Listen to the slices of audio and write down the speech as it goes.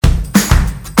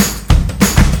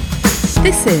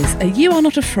This is a You Are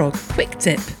Not a Frog quick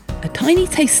dip, a tiny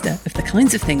taster of the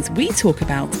kinds of things we talk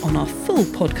about on our full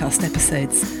podcast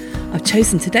episodes. I've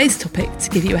chosen today's topic to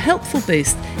give you a helpful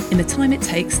boost in the time it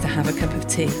takes to have a cup of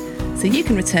tea, so you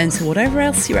can return to whatever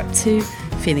else you're up to,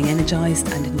 feeling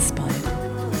energised and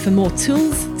inspired. For more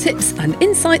tools, tips and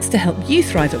insights to help you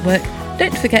thrive at work,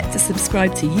 don't forget to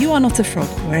subscribe to You Are Not a Frog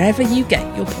wherever you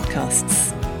get your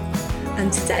podcasts.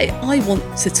 And today I want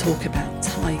to talk about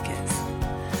tigers,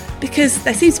 because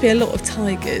there seems to be a lot of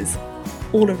tigers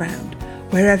all around.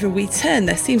 Wherever we turn,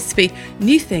 there seems to be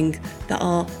new things that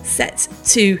are set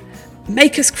to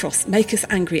make us cross, make us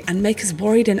angry, and make us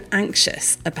worried and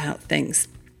anxious about things.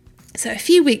 So a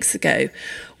few weeks ago,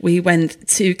 we went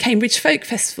to Cambridge Folk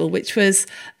Festival, which was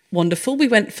wonderful. We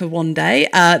went for one day.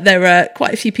 There were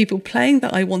quite a few people playing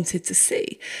that I wanted to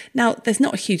see. Now, there's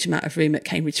not a huge amount of room at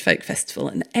Cambridge Folk Festival,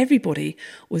 and everybody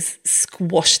was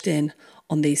squashed in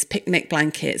on these picnic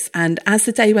blankets. And as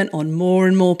the day went on, more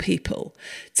and more people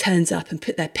turned up and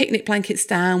put their picnic blankets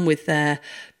down with their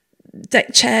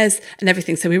deck chairs and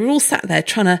everything. So we were all sat there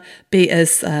trying to be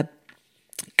as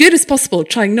good as possible,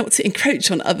 trying not to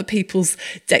encroach on other people's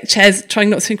deck chairs, trying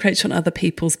not to encroach on other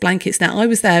people's blankets. Now, I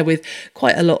was there with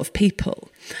quite a lot of people,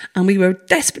 and we were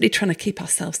desperately trying to keep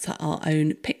ourselves to our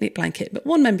own picnic blanket. But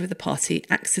one member of the party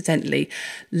accidentally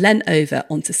leant over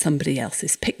onto somebody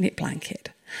else's picnic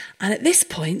blanket. And at this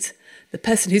point, the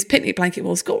person whose picnic blanket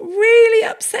was got really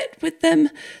upset with them,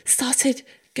 started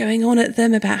going on at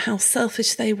them about how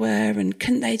selfish they were and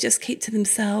couldn't they just keep to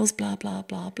themselves, blah, blah,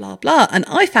 blah, blah, blah. And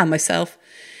I found myself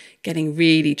getting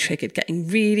really triggered, getting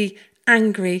really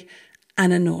angry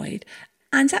and annoyed.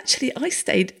 And actually, I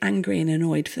stayed angry and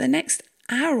annoyed for the next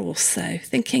hour or so,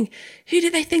 thinking, who do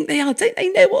they think they are? Don't they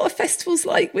know what a festival's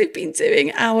like? We've been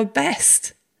doing our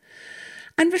best.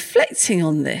 And reflecting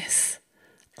on this,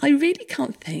 I really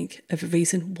can't think of a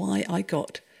reason why I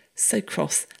got so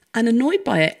cross and annoyed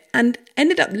by it and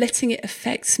ended up letting it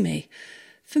affect me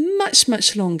for much,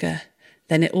 much longer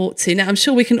than it ought to. Now, I'm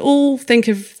sure we can all think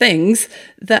of things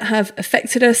that have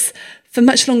affected us for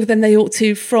much longer than they ought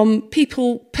to, from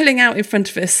people pulling out in front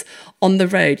of us on the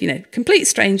road, complete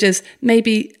strangers,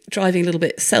 maybe driving a little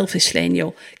bit selfishly, and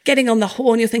you're getting on the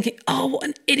horn, you're thinking, oh, what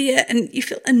an idiot, and you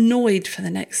feel annoyed for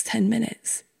the next 10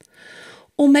 minutes.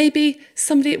 Or maybe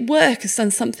somebody at work has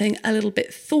done something a little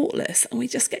bit thoughtless and we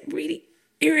just get really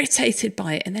irritated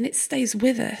by it and then it stays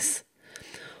with us.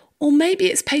 Or maybe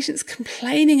it's patients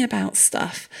complaining about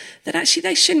stuff that actually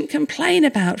they shouldn't complain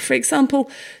about. For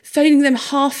example, phoning them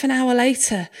half an hour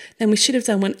later than we should have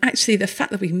done, when actually the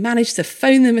fact that we've managed to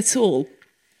phone them at all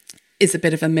is a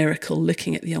bit of a miracle,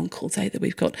 looking at the on-call day that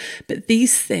we've got. But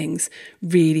these things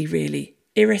really, really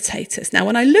irritate us. Now,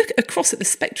 when I look across at the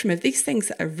spectrum of these things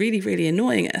that are really, really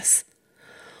annoying us,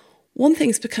 one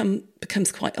thing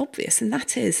becomes quite obvious, and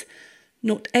that is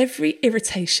not every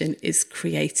irritation is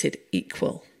created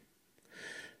equal.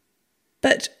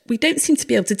 But we don't seem to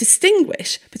be able to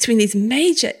distinguish between these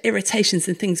major irritations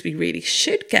and things we really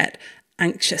should get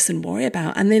anxious and worry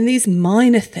about, and then these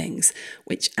minor things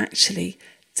which actually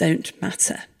don't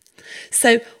matter.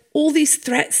 So all these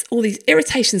threats, all these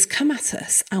irritations come at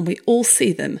us, and we all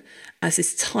see them as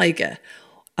this tiger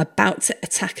about to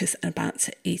attack us and about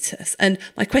to eat us. And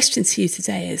my question to you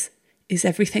today is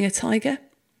everything a tiger?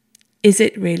 Is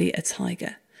it really a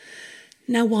tiger?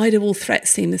 Now, why do all threats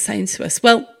seem the same to us?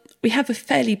 Well, we have a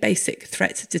fairly basic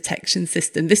threat detection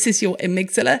system. This is your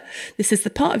amygdala. This is the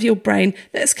part of your brain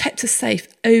that has kept us safe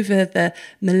over the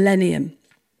millennium.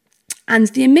 And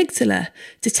the amygdala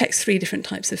detects 3 different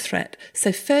types of threat.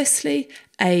 So firstly,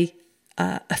 a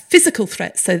physical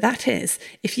threat. So that is,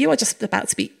 if you are just about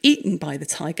to be eaten by the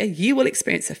tiger, you will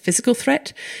experience a physical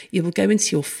threat. You will go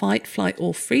into your fight, flight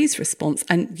or freeze response,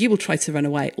 and you will try to run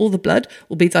away. All the blood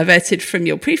will be diverted from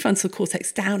your prefrontal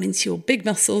cortex down into your big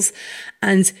muscles,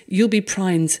 and you'll be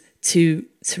primed to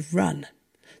run.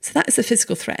 So that is a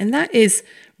physical threat, and that is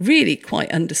really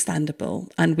quite understandable.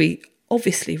 And we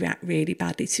obviously react really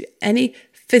badly to any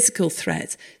physical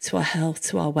threat to our health,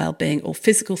 to our well-being, or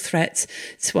physical threat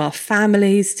to our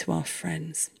families, to our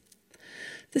friends.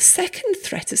 The second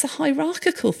threat is a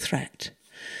hierarchical threat.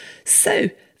 So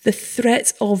the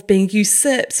threat of being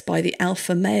usurped by the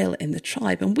alpha male in the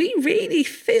tribe. And we really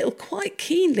feel quite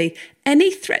keenly any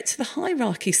threat to the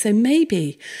hierarchy. So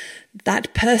maybe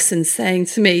that person saying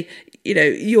to me,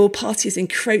 your party is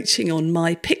encroaching on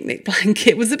my picnic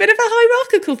blanket, was a bit of a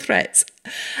hierarchical threat.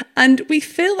 And we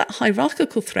feel that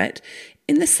hierarchical threat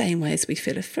in the same way as we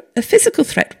feel a physical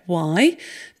threat. Why?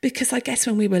 Because I guess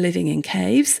when we were living in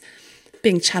caves,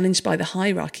 being challenged by the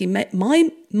hierarchy might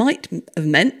have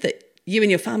meant that you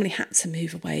and your family had to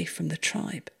move away from the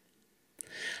tribe.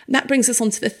 And that brings us on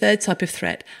to the third type of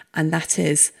threat, and that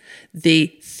is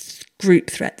the group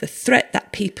threat, the threat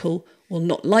that people will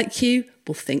not like you,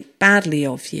 will think badly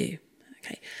of you.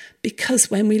 Okay,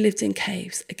 because when we lived in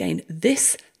caves, again,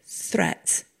 this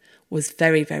threat was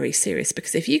very, very serious,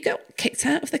 because if you got kicked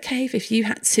out of the cave, if you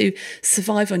had to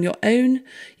survive on your own,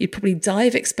 you'd probably die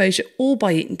of exposure or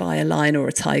by eaten by a lion or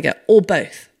a tiger, or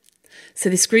both. So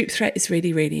this group threat is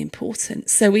really, really important.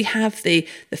 So we have the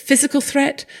physical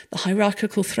threat, the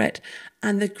hierarchical threat,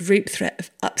 and the group threat of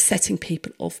upsetting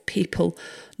people, of people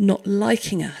not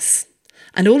liking us.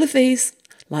 And all of these,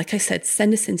 like I said,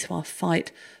 send us into our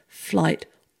fight, flight,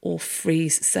 or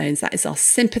freeze zones. That is our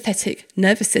sympathetic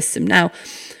nervous system. Now,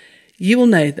 you will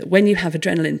know that when you have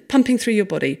adrenaline pumping through your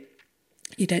body,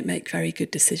 you don't make very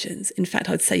good decisions. In fact,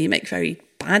 I'd say you make very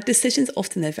bad decisions.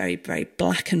 Often they're very, very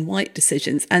black and white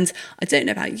decisions. And I don't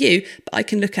know about you, but I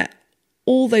can look at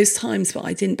all those times where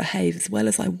I didn't behave as well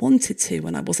as I wanted to,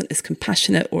 when I wasn't as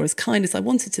compassionate or as kind as I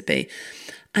wanted to be.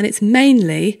 And it's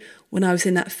mainly when I was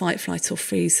in that fight, flight or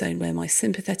freeze zone where my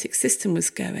sympathetic system was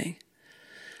going.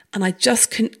 And I just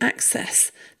couldn't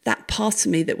access that part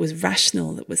of me that was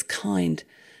rational, that was kind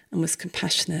and was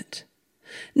compassionate.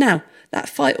 Now, that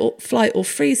fight or flight or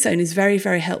freeze zone is very,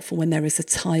 very helpful when there is a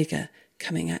tiger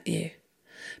coming at you.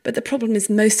 But the problem is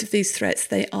most of these threats,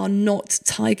 they are not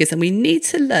tigers. And we need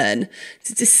to learn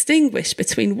to distinguish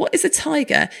between what is a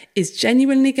tiger is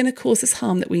genuinely going to cause us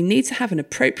harm that we need to have an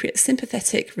appropriate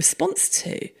sympathetic response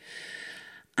to,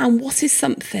 and what is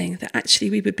something that actually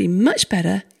we would be much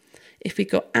better if we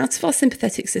got out of our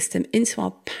sympathetic system into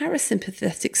our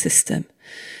parasympathetic system,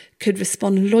 could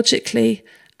respond logically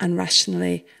and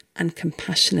rationally and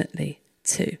compassionately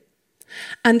to.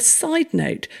 And side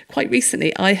note, quite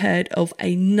recently I heard of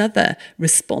another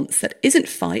response that isn't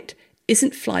fight,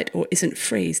 isn't flight, or isn't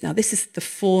freeze. Now this is the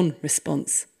fawn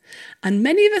response. And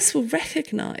many of us will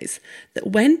recognise that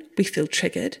when we feel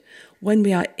triggered, when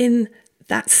we are in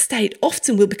that state,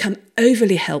 often we'll become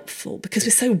overly helpful because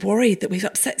we're so worried that we've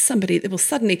upset somebody that we'll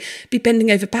suddenly be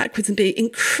bending over backwards and be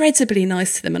incredibly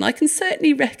nice to them. And I can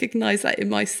certainly recognise that in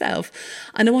myself.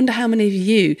 And I wonder how many of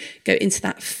you go into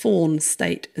that fawn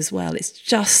state as well. It's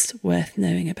just worth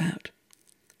knowing about.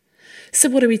 So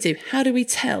what do? How do we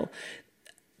tell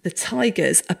the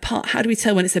tigers apart? How do we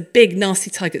tell when it's a big,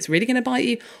 nasty tiger that's really going to bite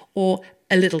you, or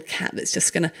a little cat that's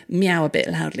just going to meow a bit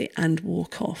loudly and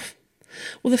walk off?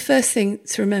 Well, the first thing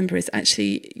to remember is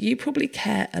actually you probably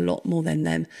care a lot more than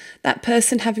them. That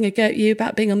person having a go at you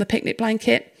about being on the picnic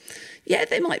blanket, yeah,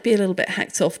 they might be a little bit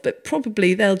hacked off, but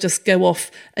probably they'll just go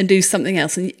off and do something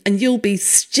else, and you'll be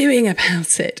stewing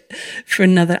about it for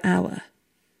another hour.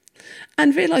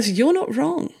 And realise you're not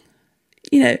wrong.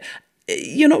 You know,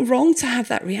 you're not wrong to have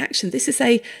that reaction. This is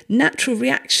a natural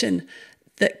reaction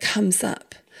that comes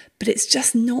up, but it's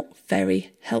just not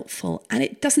very helpful, and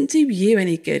it doesn't do you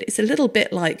any good. It's a little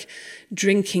bit like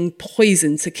drinking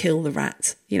poison to kill the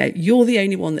rat. You know, you're the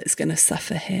only one that's going to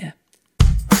suffer here.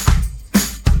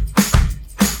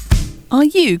 Are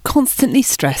you constantly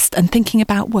stressed and thinking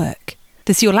about work?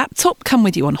 Does your laptop come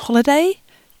with you on holiday?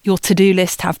 Your to-do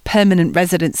list have permanent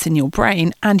residence in your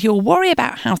brain, and your worry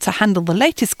about how to handle the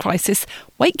latest crisis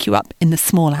wake you up in the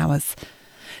small hours?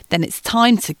 Then it's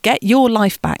time to get your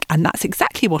life back, and that's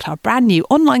exactly what our brand new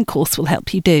online course will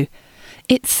help you do.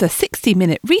 It's a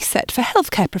 60-minute reset for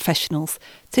healthcare professionals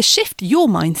to shift your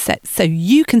mindset so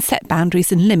you can set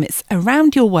boundaries and limits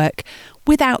around your work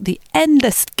without the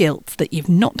endless guilt that you've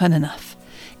not done enough.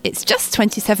 It's just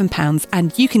 £27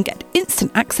 and you can get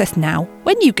instant access now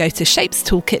when you go to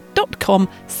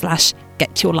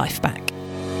shapestoolkit.com/getyourlifeback.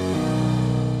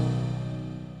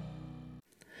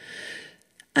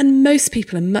 And most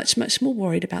people are much, much more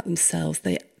worried about themselves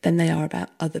than they are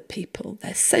about other people.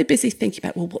 They're so busy thinking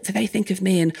about, well, what do they think of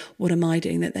me and what am I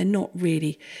doing, that they're not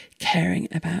really caring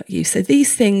about you. So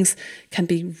these things can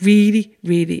be really,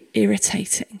 really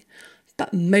irritating,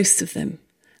 but most of them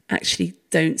actually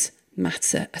don't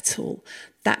matter at all.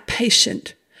 That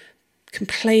patient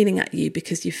complaining at you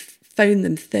because you've phoned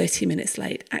them 30 minutes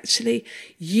late, actually,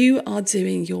 you are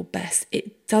doing your best.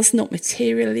 It does not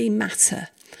materially matter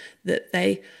that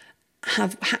they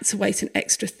have had to wait an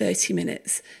extra 30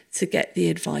 minutes to get the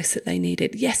advice that they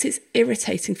needed. Yes, it's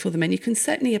irritating for them, and you can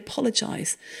certainly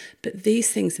apologise, but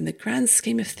these things in the grand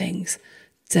scheme of things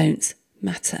don't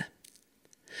matter.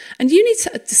 And you need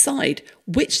to decide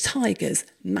which tigers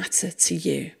matter to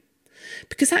you.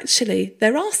 Because actually,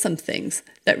 there are some things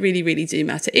that really, really do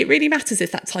matter. It really matters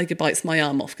if that tiger bites my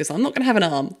arm off, because I'm not going to have an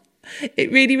arm.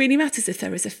 It really, really matters if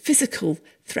there is a physical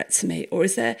threat to me, or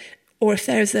if there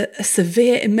is a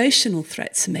severe emotional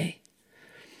threat to me.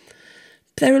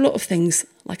 But there are a lot of things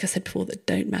like I said before, that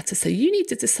don't matter. So you need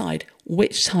to decide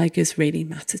which tigers really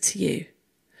matter to you.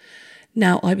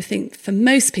 Now, I would think for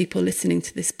most people listening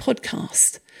to this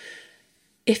podcast,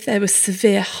 if there was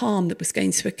severe harm that was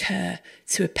going to occur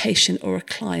to a patient or a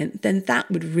client, then that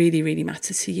would really, really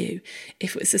matter to you.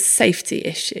 If it was a safety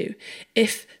issue,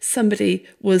 if somebody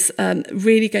was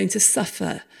really going to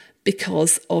suffer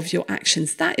because of your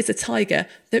actions, that is a tiger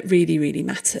that really, really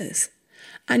matters.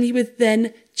 And you would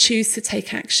then choose to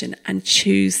take action and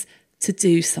choose to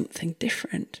do something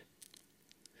different.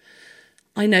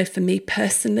 I know for me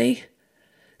personally,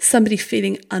 somebody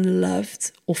feeling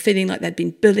unloved or feeling like they'd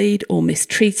been bullied or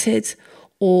mistreated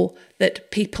or that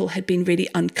people had been really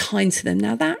unkind to them.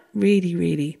 Now that really,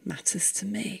 really matters to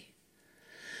me.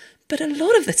 But a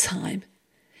lot of the time,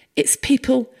 it's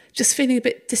people just feeling a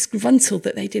bit disgruntled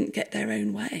that they didn't get their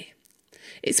own way.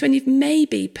 It's when you've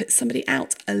maybe put somebody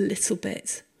out a little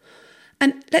bit.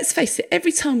 And let's face it,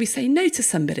 every time we say no to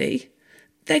somebody,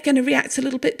 they're going to react a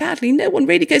little bit badly. No one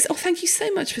really goes, oh, thank you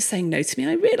so much for saying no to me.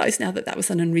 I realise now that was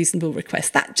an unreasonable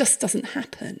request. That just doesn't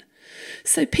happen.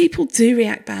 So people do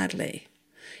react badly.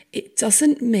 It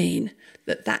doesn't mean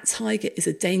that that tiger is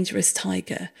a dangerous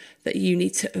tiger that you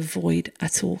need to avoid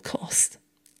at all cost.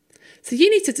 So you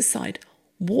need to decide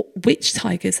which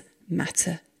tigers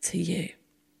matter to you.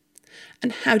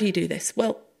 And how do you do this?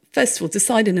 Well, first of all,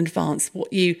 decide in advance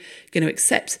what you're going to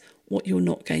accept, what you're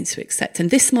not going to accept. And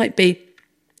this might be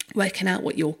working out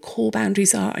what your core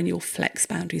boundaries are and your flex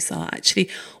boundaries are. Actually,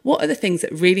 what are the things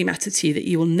that really matter to you that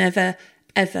you will never,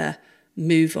 ever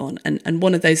move on? And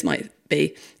one of those might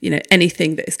be,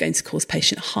 anything that is going to cause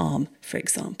patient harm, for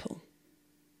example.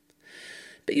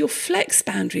 But your flex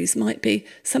boundaries might be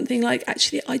something like,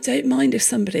 actually, I don't mind if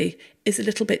somebody is a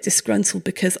little bit disgruntled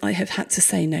because I have had to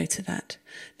say no to that.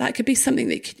 That could be something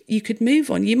that you could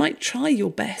move on. You might try your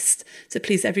best to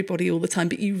please everybody all the time,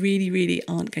 but you really, really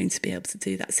aren't going to be able to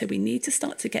do that. So we need to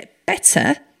start to get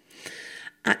better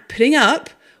at putting up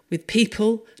with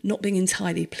people not being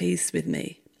entirely pleased with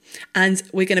me. And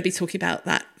we're going to be talking about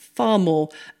that far more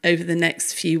over the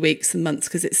next few weeks and months,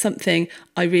 because it's something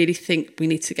I really think we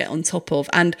need to get on top of.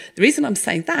 And the reason I'm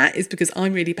saying that is because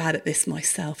I'm really bad at this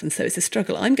myself. And so it's a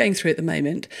struggle I'm going through at the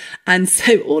moment. And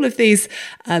so all of these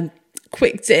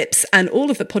quick tips and all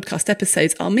of the podcast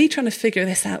episodes are me trying to figure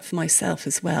this out for myself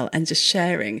as well, and just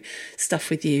sharing stuff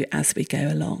with you as we go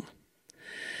along.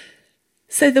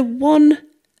 So the one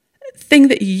thing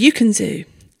that you can do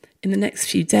in the next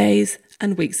few days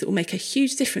and weeks that will make a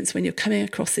huge difference when you're coming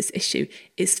across this issue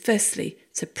is firstly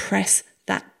to press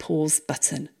that pause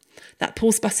button. That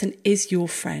pause button is your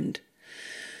friend.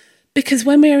 Because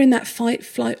when we are in that fight,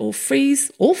 flight or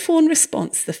freeze or fawn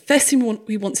response, the first thing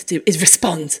we want to do is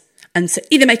respond, and to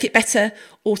either make it better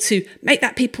or to make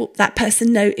that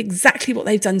person know exactly what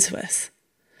they've done to us.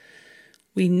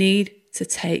 We need to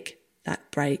take that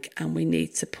break and we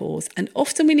need to pause. And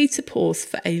often we need to pause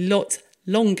for a lot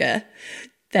longer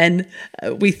than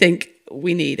we think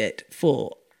we need it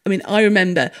for. I mean, I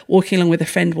remember walking along with a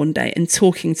friend one day and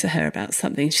talking to her about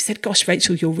something. She said, gosh,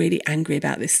 Rachel, you're really angry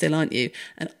about this still, aren't you?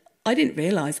 And I didn't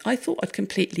realise. I thought I'd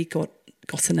completely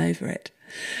gotten over it.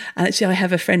 And actually, I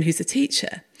have a friend who's a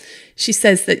teacher. She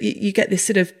says that you get this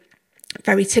sort of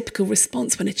very typical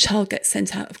response when a child gets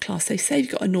sent out of class. They say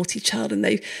you've got a naughty child and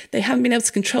they haven't been able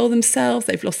to control themselves,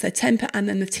 they've lost their temper, and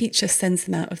then the teacher sends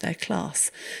them out of their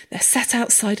class. They're sat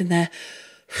outside and they're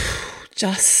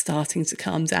just starting to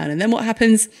calm down. And then what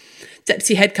happens?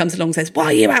 Deputy head comes along and says, why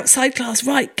are you outside class?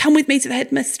 Right, come with me to the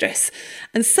headmistress.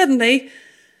 And suddenly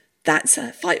that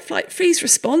fight, flight, freeze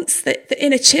response, the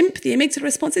inner chimp, the amygdala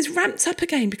response is ramped up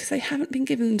again because they haven't been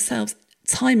given themselves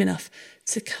time enough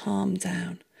to calm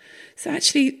down. So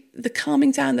actually, the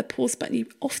calming down, the pause button, you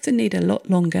often need a lot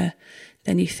longer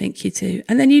than you think you do.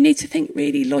 And then you need to think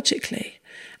really logically.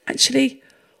 Actually,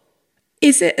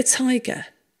 is it a tiger?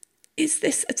 Is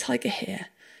this a tiger here?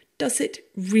 Does it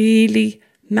really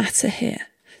matter here?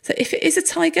 So if it is a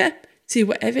tiger, do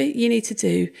whatever you need to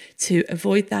do to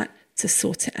avoid that, to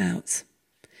sort it out.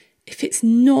 If it's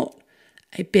not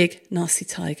a big, nasty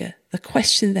tiger, the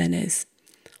question then is,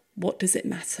 what does it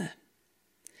matter?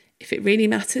 If it really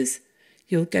matters,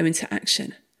 you'll go into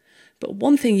action. But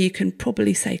one thing you can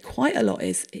probably say quite a lot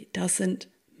is, it doesn't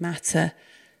matter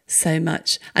so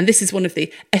much. And this is one of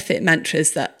the effort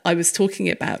mantras that I was talking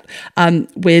about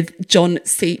with John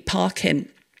C. Parkin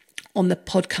on the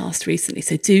podcast recently.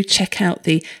 So do check out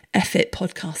the effort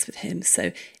podcast with him.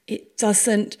 So it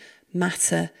doesn't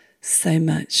matter so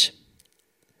much.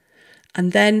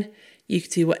 And then You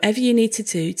do whatever you need to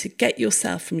do to get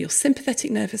yourself from your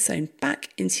sympathetic nervous zone back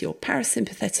into your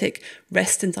parasympathetic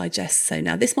rest and digest zone.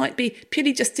 Now, this might be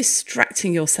purely just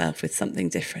distracting yourself with something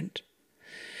different.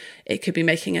 It could be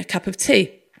making a cup of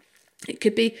tea. It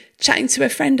could be chatting to a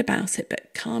friend about it,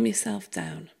 but calm yourself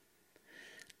down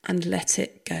and let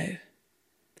it go.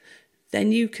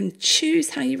 Then you can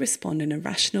choose how you respond in a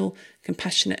rational,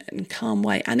 compassionate and calm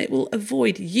way, and it will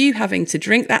avoid you having to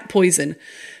drink that poison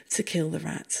to kill the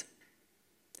rat.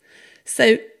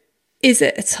 So, is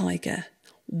it a tiger?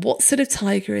 What sort of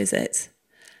tiger is it?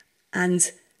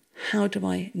 And how do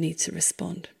I need to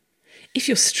respond? If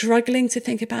you're struggling to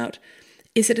think about,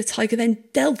 is it a tiger, then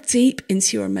delve deep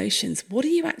into your emotions. What are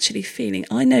you actually feeling?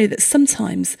 I know that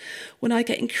sometimes when I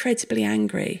get incredibly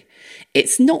angry,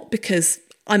 it's not because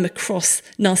I'm a cross,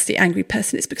 nasty, angry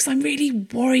person. It's because I'm really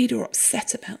worried or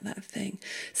upset about that thing.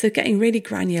 So getting really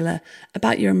granular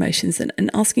about your emotions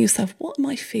and asking yourself, what am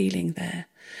I feeling there?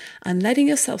 And letting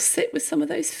yourself sit with some of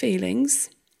those feelings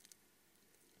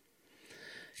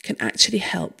can actually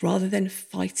help rather than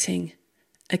fighting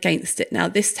against it. Now,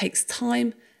 this takes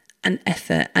time and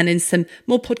effort, and in some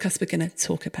more podcasts, we're going to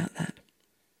talk about that.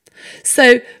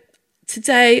 So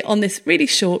today, on this really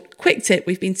short, quick tip,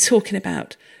 we've been talking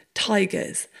about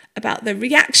tigers, about the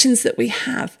reactions that we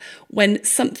have when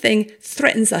something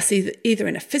threatens us, either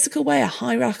in a physical way, a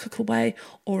hierarchical way,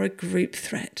 or a group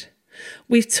threat.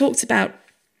 We've talked about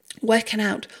working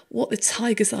out what the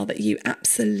tigers are that you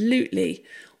absolutely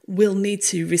will need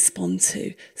to respond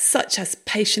to, such as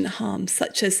patient harm,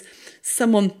 such as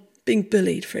someone being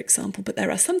bullied, for example. But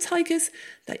there are some tigers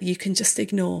that you can just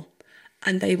ignore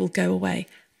and they will go away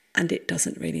and it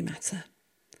doesn't really matter.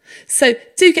 So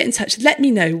do get in touch. Let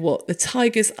me know what the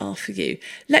tigers are for you.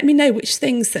 Let me know which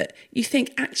things that you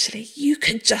think actually you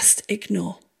can just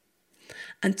ignore.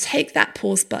 And take that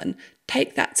pause button.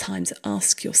 Take that time to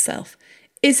ask yourself,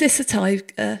 is this a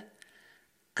tiger?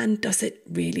 And does it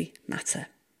really matter?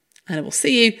 And I will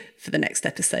see you for the next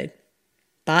episode.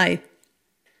 Bye.